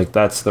challenge. Like,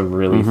 that's the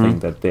really thing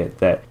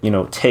that, you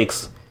know,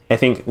 takes, I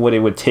think what it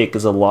would take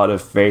is a lot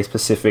of very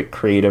specific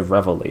creative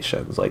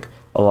revelations, like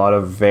a lot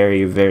of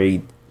very,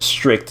 very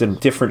strict and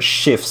different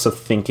shifts of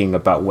thinking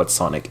about what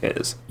Sonic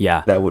is.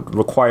 Yeah. That would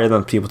require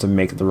them people to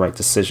make the right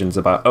decisions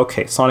about,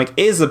 okay, Sonic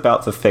is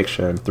about the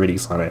fiction, 3D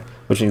Sonic,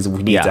 which means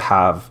we need to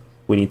have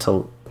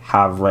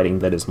writing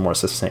that is more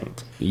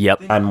succinct.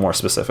 And more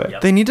specific.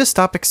 They need to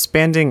stop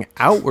expanding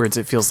outwards,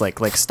 it feels like.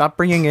 Like, stop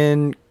bringing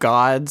in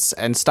gods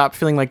and stop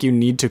feeling like you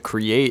need to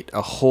create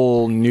a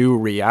whole new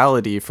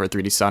reality for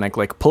 3D Sonic.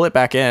 Like, pull it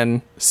back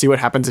in, see what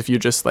happens if you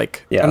just,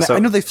 like... I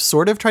know they've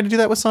sort of tried to do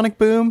that with Sonic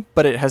Boom,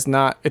 but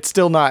it's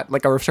still not,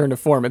 like, a return to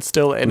form. It's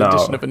still an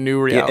addition of a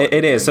new reality.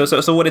 It is.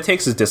 So what it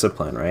takes is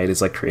discipline, right? It's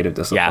like creative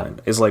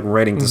discipline. It's like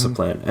writing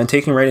discipline. And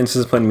taking writing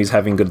discipline means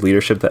having good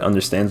leadership that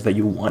understands that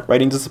you want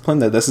writing discipline,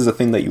 that this is a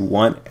thing that you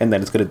want, and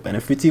that it's going to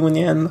benefit you in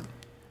the end.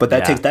 But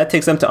that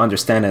takes them to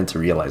understand and to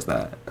realize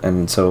that.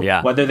 And so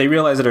whether they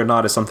realize it or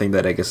not is something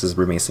that I guess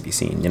remains to be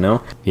seen, you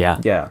know?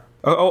 Yeah.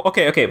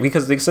 Okay.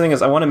 Because the thing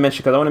is, I want to mention,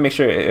 because I want to make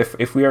sure,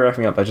 if we are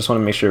wrapping up, I just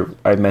want to make sure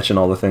I mention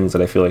all the things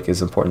that I feel like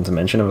is important to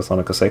mention about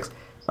Sonic 06.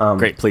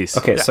 Great, please.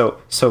 Okay,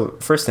 so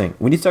first thing,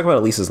 we need to talk about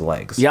Elise's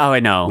legs. Yeah, I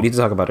know. We need to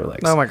talk about her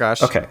legs. Oh my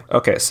gosh.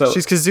 Okay, so...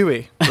 She's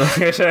Kazooie.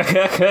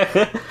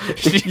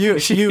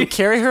 you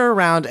carry her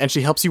around, and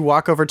she helps you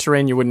walk over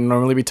terrain you wouldn't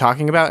normally be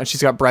talking about, and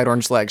she's got bright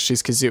orange legs.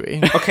 She's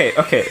Kazooie. Okay,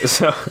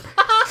 so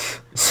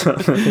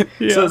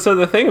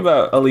the thing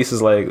about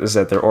Elise's legs is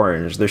that they're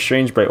orange. They're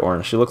strange bright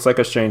orange. She looks like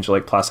a strange,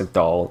 like, plastic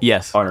doll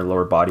on her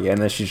lower body, and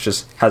then she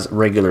just has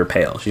regular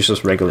pale. She's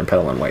just regular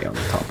pale and white on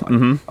the top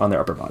body, on their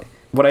upper body.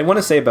 What I want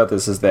to say about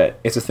this is that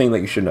it's a thing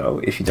that you should know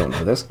if you don't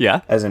know this.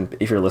 As in,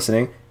 if you're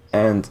listening.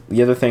 And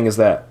the other thing is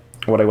that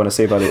what I want to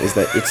say about it is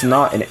that it's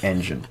not an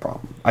engine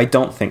problem. I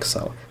don't think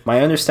so.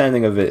 My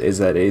understanding of it is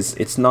that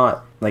it's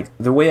not, like,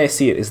 the way I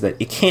see it is that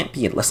it can't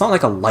be, it's not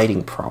like a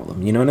lighting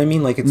problem, you know what I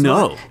mean? Like, it's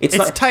not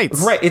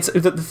tights. Right, it's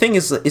the thing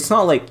is, it's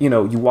not like, you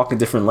know, you walk in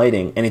different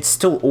lighting and it's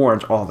still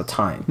orange all the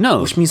time.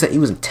 No. Which means that it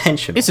was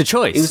intentional. It's a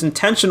choice. It was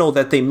intentional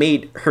that they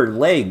made her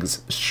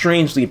legs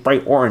strangely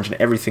bright orange and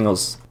everything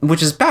else,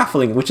 which is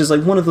baffling, which is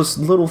like one of those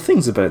little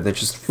things about it that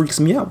just freaks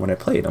me out when I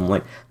play it. I'm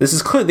like, this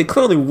is clear, they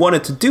clearly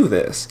wanted to do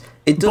this.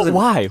 It doesn't. But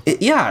why?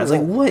 It's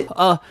like, what?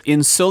 In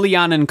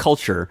Solianan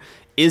culture,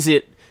 is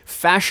it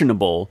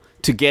fashionable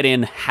to get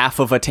in half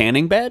of a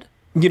tanning bed?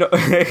 You know,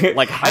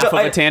 like half of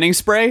a tanning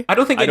spray? I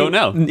don't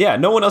know. Yeah,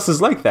 no one else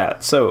is like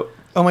that. So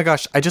Oh my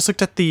gosh, I just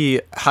looked at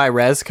the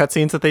high-res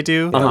cutscenes that they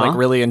do, the like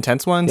really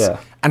intense ones,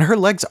 and her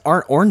legs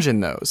aren't orange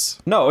in those.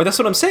 No, that's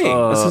what I'm saying.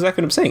 That's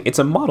exactly what I'm saying. It's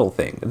a model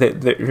thing.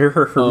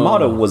 Her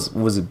model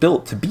was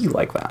built to be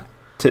like that.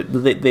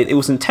 It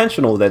was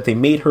intentional that they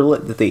made her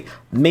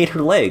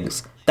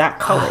legs that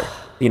color,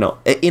 you know,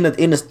 in a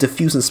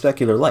diffuse and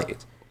specular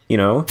light. You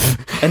know,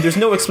 and there's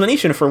no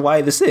explanation for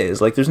why this is.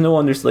 Like, there's no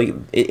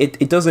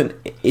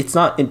it's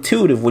not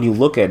intuitive when you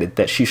look at it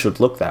that she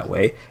should look that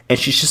way, and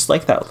she's just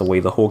like that the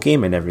way the whole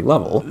game in every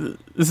level.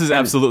 This is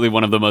absolutely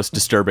one of the most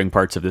disturbing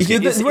parts of this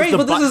game. This is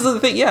the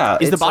thing. Yeah,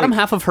 is the bottom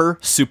half of her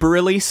super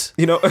release?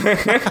 You know,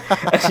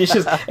 and she's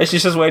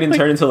just waiting to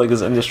turn into like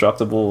this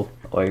indestructible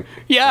like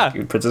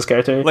princess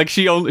character. Like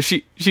she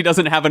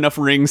doesn't have enough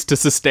rings to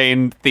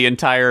sustain the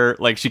entire,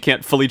 like, she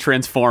can't fully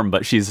transform,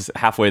 but she's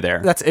halfway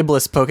there. That's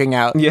Iblis poking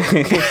out. Yeah.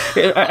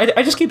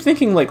 I just keep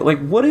thinking what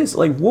was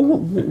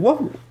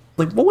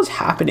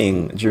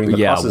happening during the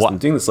process of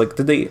doing this? Like,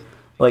 did they,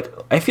 like,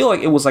 I feel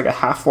like it was like a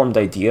half-formed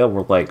idea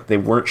where like they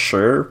weren't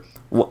sure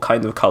what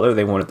kind of color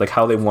they wanted, like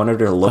how they wanted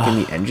her to look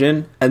in the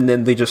engine, and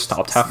then they just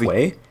stopped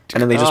halfway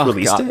and then they just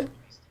released it.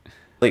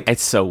 Like,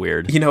 it's so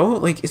weird, you know,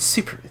 like it's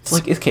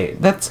like, okay,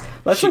 that's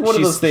like one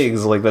of those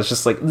things, like, that's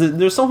just like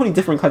there's so many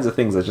different kinds of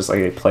things that just like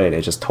I play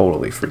it just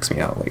totally freaks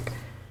me out. Like,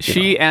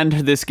 she and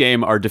this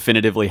game are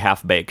definitively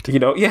half-baked. You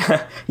know,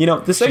 yeah. You know,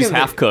 the second she's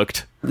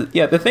half-cooked.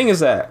 Yeah, the thing is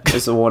that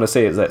I want to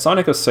say is that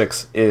Sonic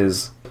 06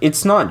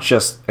 it's not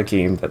just a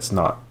game that's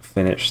not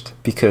finished,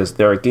 because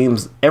there are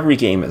games, every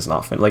game is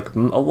not finished. Like, a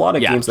lot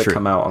of games that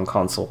come out on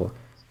console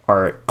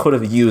could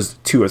have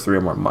used 2 or 3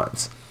 or more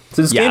months.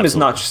 So this game is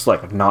not just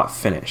like not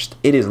finished.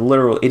 It is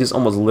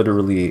almost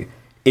literally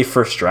a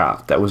first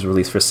draft that was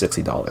released for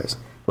 $60.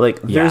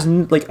 Like, there's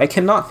like, I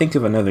cannot think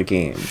of another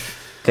game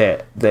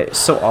that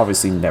so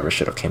obviously never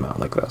should have came out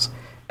like this.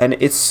 And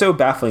it's so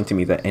baffling to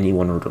me that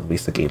anyone would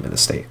release the game in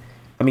this state.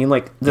 I mean,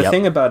 like, the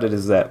thing about it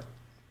is that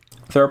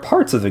there are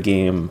parts of the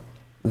game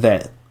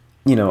that,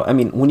 you know, I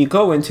mean, when you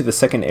go into the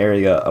second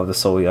area of the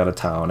Soliana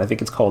town, I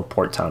think it's called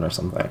Port Town or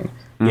something,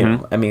 you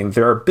know, I mean,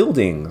 there are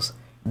buildings,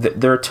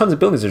 there are tons of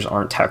buildings that just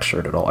aren't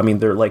textured at all. I mean,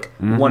 they're like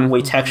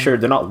one-way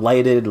textured, they're not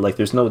lighted, like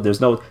there's no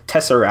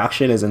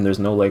tesseraction, as in there's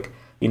no, like,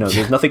 you know,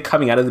 there's nothing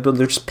coming out of the building,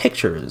 there's just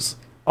pictures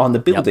on the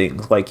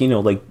buildings, like, you know,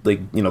 like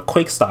you know,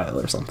 Quake style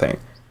or something,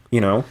 you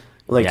know,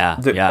 like,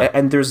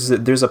 and there's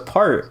a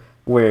part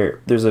where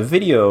there's a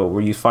video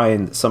where you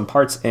find some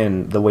parts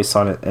in the way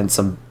Sonic and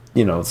some,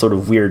 you know, sort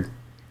of weird,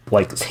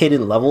 like,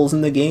 hidden levels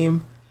in the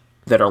game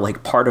that are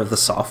like part of the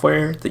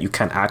software that you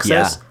can't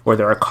access, where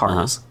there are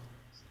cars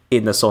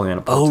in the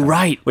Soliana Port Town,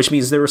 right, which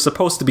means there were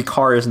supposed to be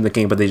cars in the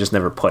game, but they just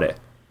never put it,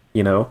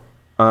 you know.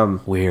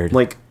 Weird.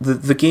 Like,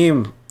 the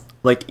game,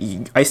 like,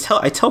 I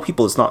tell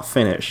people it's not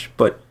finished,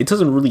 but it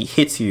doesn't really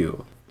hit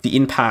you the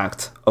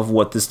impact of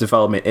what this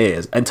development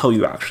is until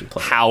you actually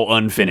play how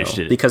unfinished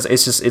it is, because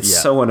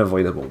it's so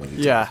unavoidable when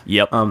you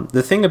do.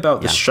 The thing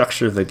about the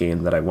structure of the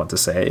game that I want to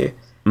say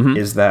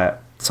is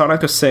that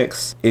Sonic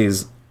 06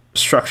 is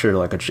structured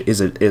like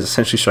is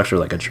essentially structured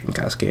like a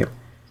Dreamcast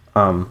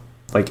game,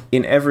 like,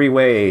 in every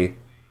way,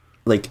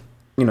 like,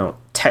 you know,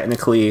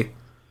 technically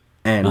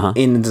and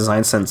in the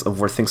design sense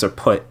of where things are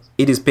put.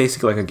 It is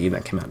basically like a game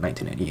that came out in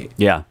 1998.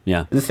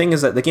 Yeah. The thing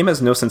is that the game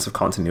has no sense of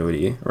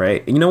continuity,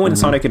 right? You know, in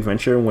Sonic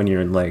Adventure, when you're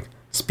in, like,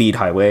 Speed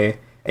Highway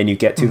and you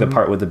get to the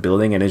part with the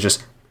building and it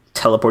just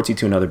teleports you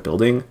to another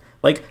building?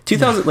 Like,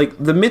 2000, like,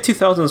 the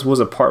mid-2000s was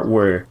a part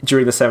where,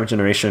 during the 7th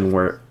generation,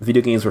 where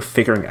video games were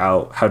figuring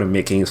out how to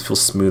make games feel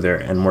smoother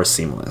and more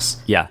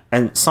seamless. Yeah.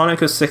 And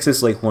Sonic 06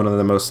 is, like, one of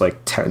the most, like,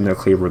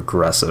 technically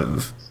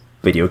regressive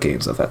video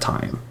games of that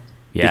time.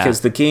 Yeah.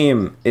 Because the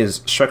game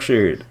is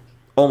structured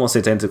almost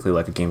identically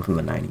like a game from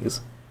the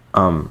 90s.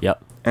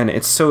 And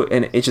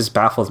it just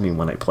baffles me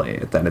when I play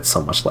it that it's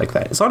so much like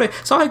that.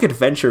 Sonic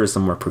Adventure is the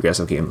more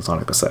progressive game than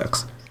Sonic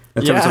 06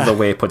 in terms of the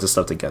way it puts its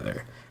stuff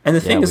together. And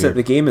the thing is that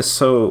the game is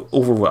so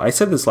overwhelming. I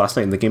said this last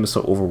night, and the game is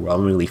so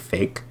overwhelmingly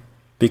fake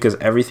because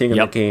everything in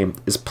the game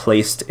is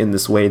placed in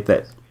this way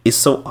that is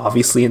so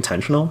obviously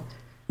intentional.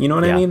 You know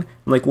what I mean?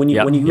 Like, when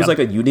you use like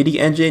a Unity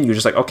engine, you're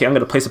just like, okay, I'm going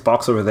to place a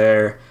box over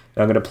there,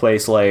 and I'm going to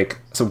place like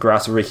some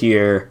grass over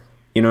here.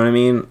 You know what I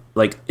mean?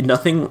 Like,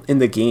 nothing in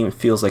the game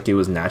feels like it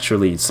was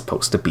naturally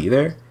supposed to be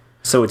there.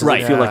 So it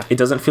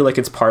doesn't feel like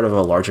it's part of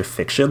a larger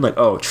fiction. Like,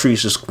 oh,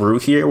 trees just grew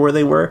here where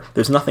they were.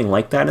 There's nothing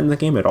like that in the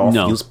game. It all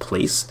feels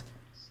placed.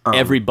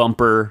 Every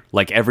bumper,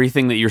 like,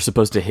 everything that you're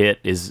supposed to hit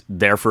is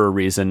there for a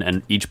reason,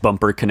 and each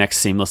bumper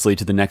connects seamlessly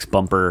to the next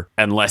bumper,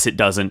 unless it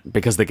doesn't,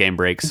 because the game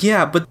breaks.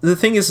 Yeah, but the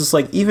thing is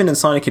like, even in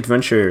Sonic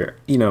Adventure,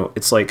 you know,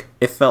 it's like,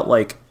 it felt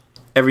like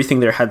everything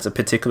there had a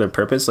particular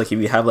purpose. Like, if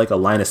you have like a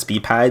line of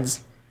speed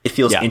pads, it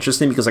feels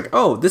interesting because, like,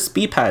 oh, this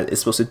speed pad is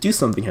supposed to do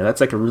something here.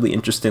 That's like a really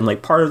interesting,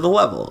 like, part of the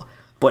level.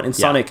 But in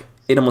Sonic,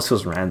 it almost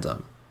feels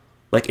random.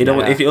 Like, it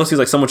almost feels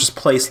like someone just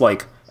placed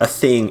like a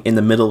thing in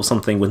the middle of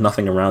something with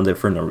nothing around it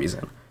for no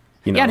reason.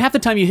 You know? Yeah, and half the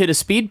time you hit a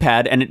speed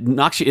pad and it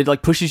knocks you, it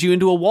like pushes you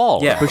into a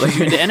wall. Yeah, it pushes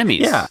you into enemies.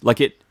 Yeah,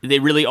 like they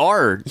really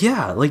are.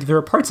 Yeah, like there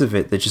are parts of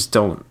it that just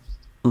don't,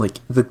 like,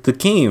 the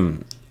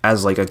game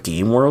as like a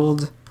game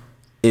world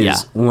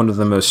is one of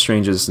the most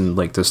strangest and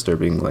like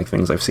disturbing like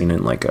things I've seen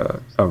in like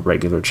a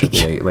regular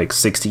AAA like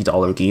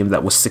 $60 game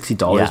that was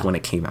 $60 when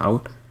it came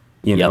out,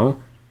 you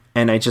know?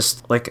 And I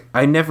just like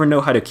I never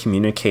know how to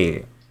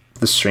communicate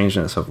the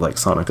strangeness of like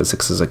Sonic the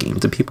 6 as a game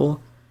to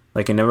people.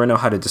 Like I never know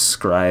how to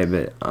describe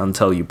it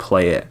until you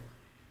play it.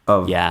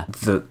 Of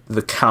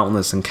the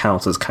countless and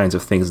countless kinds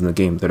of things in the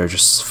game that are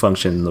just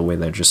function in the way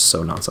they're just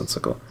so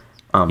nonsensical.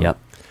 Yeah.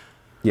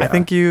 I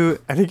think you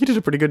did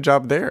a pretty good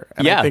job there.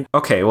 And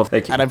okay, well,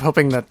 thank you. And I'm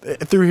hoping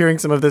that through hearing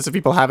some of this, if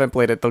people haven't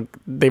played it,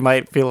 they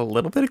might feel a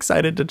little bit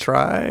excited to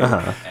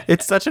try.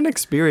 It's such an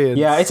experience.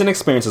 Yeah, it's an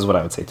experience is what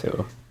I would say,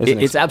 too.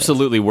 It's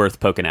absolutely worth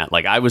poking at.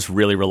 Like, I was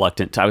really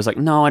reluctant. I was like,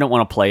 no, I don't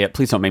want to play it.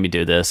 Please don't make me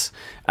do this.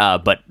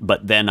 But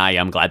then I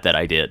am glad that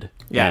I did.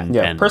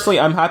 And personally,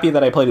 I'm happy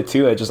that I played it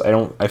too.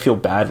 I feel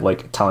bad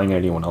like telling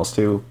anyone else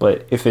to.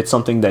 But if it's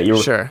something that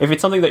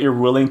you're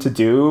willing to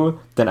do,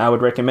 then I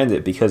would recommend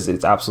it because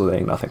it's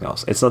absolutely nothing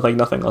else. It's not like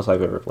nothing else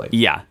I've ever played.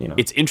 Yeah, you know?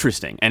 It's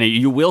interesting, and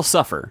you will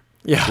suffer.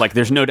 Yeah, like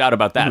there's no doubt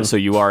about that. So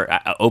you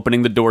are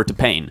opening the door to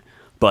pain.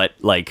 But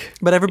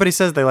everybody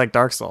says they like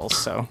Dark Souls,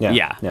 so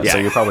yeah. So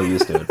you're probably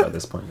used to it by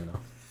this point, you know.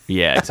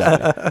 Yeah,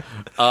 exactly.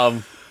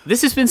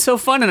 This has been so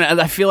fun,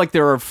 and I feel like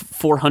there are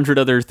 400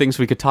 other things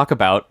we could talk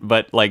about,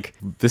 but like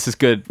this is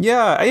good.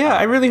 Yeah.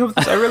 I really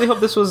hope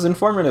this was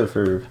informative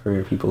for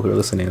people who are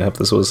listening. I hope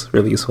this was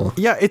really useful.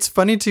 Yeah, it's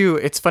funny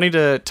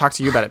to talk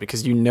to you about it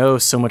because you know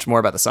so much more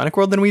about the Sonic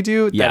world than we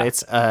do. Yeah.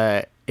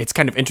 That it's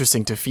kind of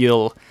interesting to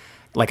feel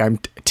like I'm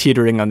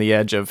teetering on the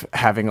edge of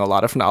having a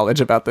lot of knowledge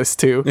about this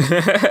too.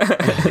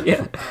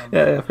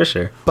 yeah, for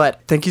sure.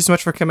 But thank you so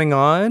much for coming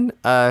on.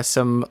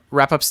 Some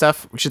wrap-up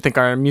stuff. We should thank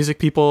our music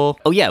people.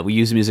 Oh yeah, we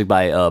use music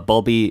by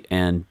Bulby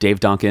and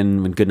Dave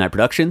Duncan and Goodnight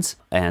Productions,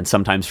 and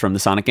sometimes from the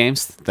Sonic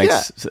games.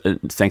 Thanks,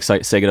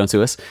 Sega, don't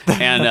sue us.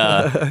 And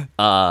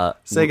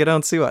Sega,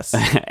 don't sue us.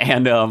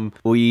 And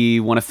we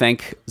want to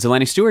thank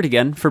Zelani Stewart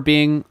again for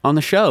being on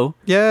the show.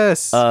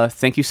 Yes.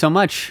 Thank you so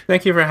much.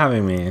 Thank you for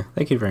having me.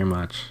 Thank you very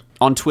much.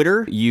 On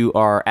Twitter, you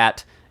are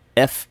at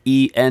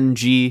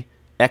FENGXII.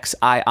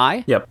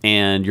 Yep.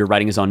 And your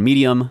writing is on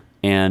Medium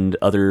and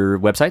other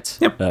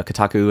websites. Yep.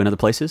 Kotaku and other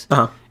places.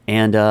 Uh-huh.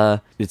 And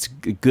it's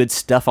good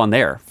stuff on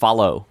there.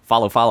 Follow.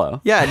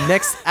 Yeah,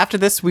 after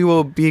this, we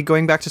will be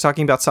going back to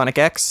talking about Sonic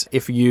X.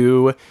 If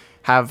you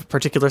have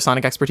particular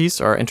Sonic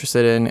expertise or are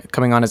interested in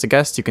coming on as a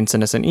guest, you can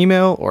send us an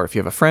email, or if you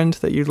have a friend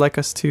that you'd like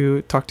us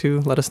to talk to,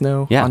 let us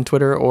know on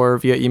Twitter or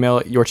via email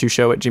at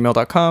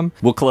your2show@gmail.com.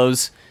 We'll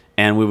close.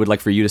 And we would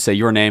like for you to say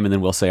your name, and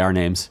then we'll say our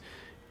names.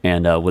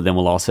 And then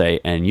we'll all say,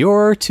 and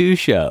your two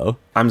show.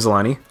 I'm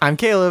Zelani. I'm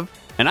Caleb.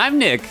 And I'm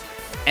Nick.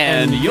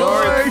 And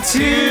your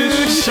two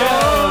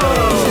show.